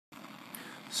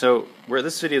So where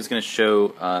this video is going to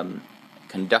show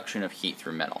conduction of heat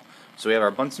through metal. So we have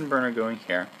our Bunsen burner going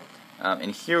here,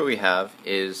 and here what we have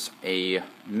is a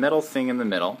metal thing in the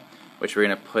middle, which we're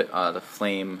going to put the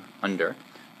flame under,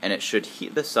 and it should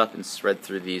heat this up and spread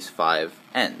through these 5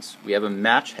 ends. We have a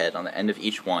match head on the end of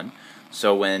each one,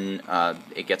 so when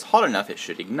it gets hot enough it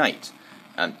should ignite.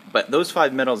 But those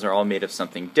 5 metals are all made of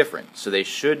something different, so they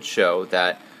should show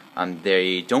that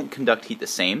they don't conduct heat the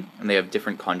same, and they have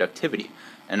different conductivity.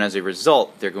 And as a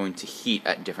result, they're going to heat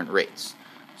at different rates.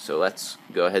 So let's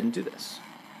go ahead and do this.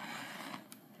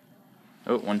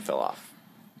 Oh, one fell off.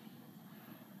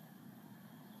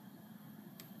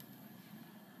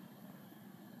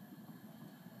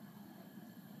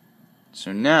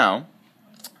 So now,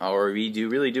 all we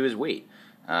really do is wait.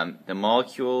 The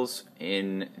molecules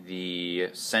in the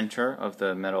center of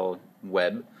the metal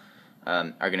web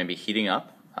are going to be heating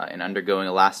up and undergoing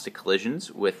elastic collisions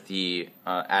with the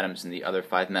atoms in the other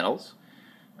 5 metals.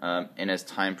 And as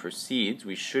time proceeds,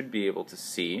 we should be able to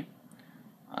see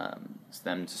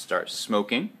them to start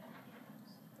smoking,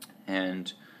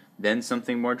 and then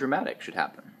something more dramatic should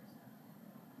happen.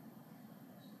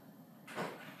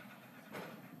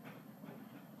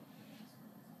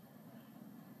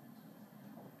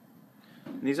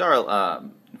 These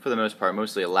are, for the most part,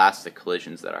 mostly elastic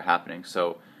collisions that are happening.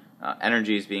 So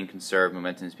energy is being conserved,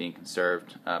 momentum is being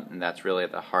conserved, and that's really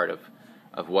at the heart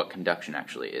of what conduction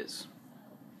actually is.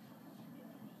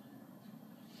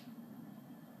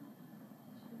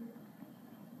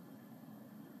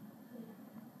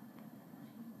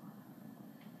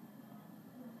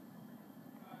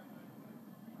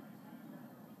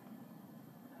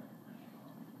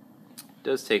 It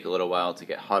does take a little while to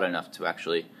get hot enough to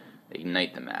actually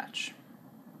ignite the match.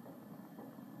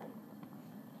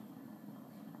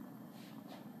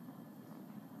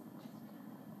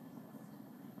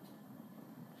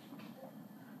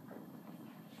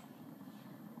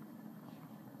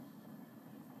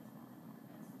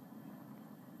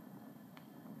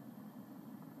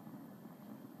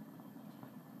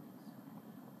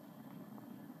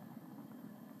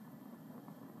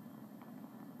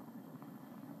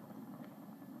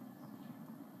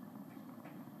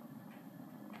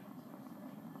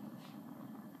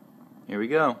 Here we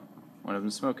go. One of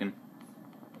them smoking.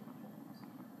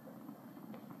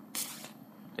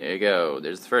 There you go.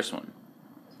 There's the first one.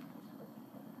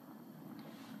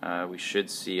 We should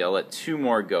see, I'll let 2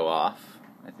 more go off.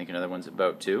 I think another one's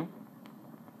about to.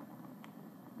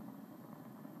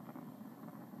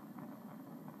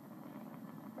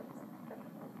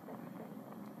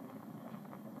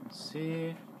 Let's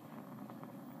see.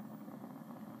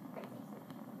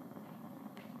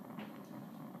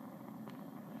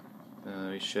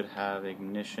 We should have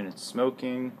ignition. It's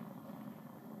smoking.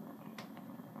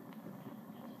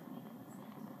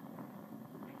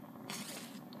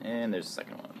 And there's the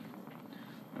second one.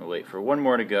 We'll wait for 1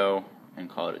 more to go and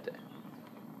call it a day.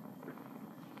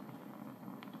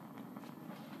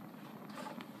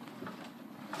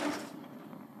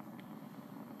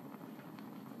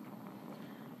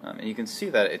 And you can see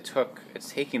that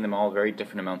it's taking them all very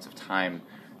different amounts of time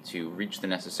to reach the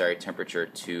necessary temperature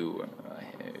to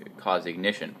cause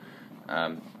ignition,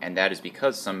 and that is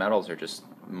because some metals are just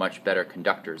much better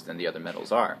conductors than the other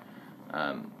metals are,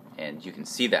 and you can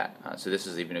see that. So this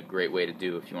is even a great way to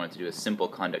do, if you wanted to do a simple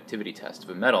conductivity test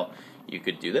of a metal, you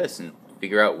could do this and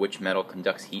figure out which metal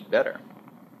conducts heat better.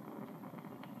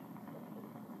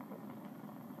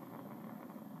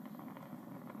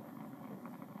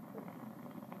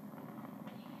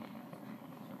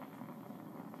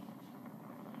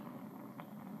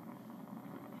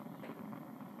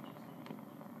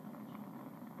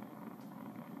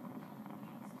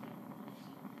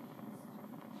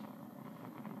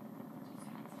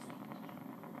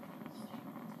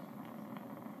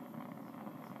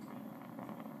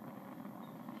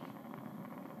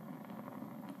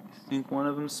 I think one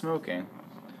of them's smoking,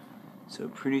 so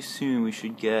pretty soon we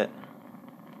should get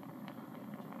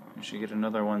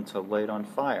another one to light on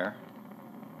fire.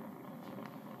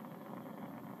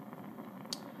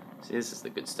 See, this is the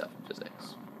good stuff in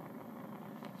physics,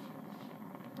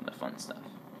 and the fun stuff.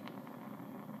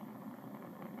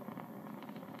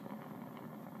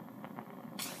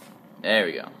 There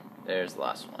we go. There's the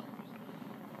last one.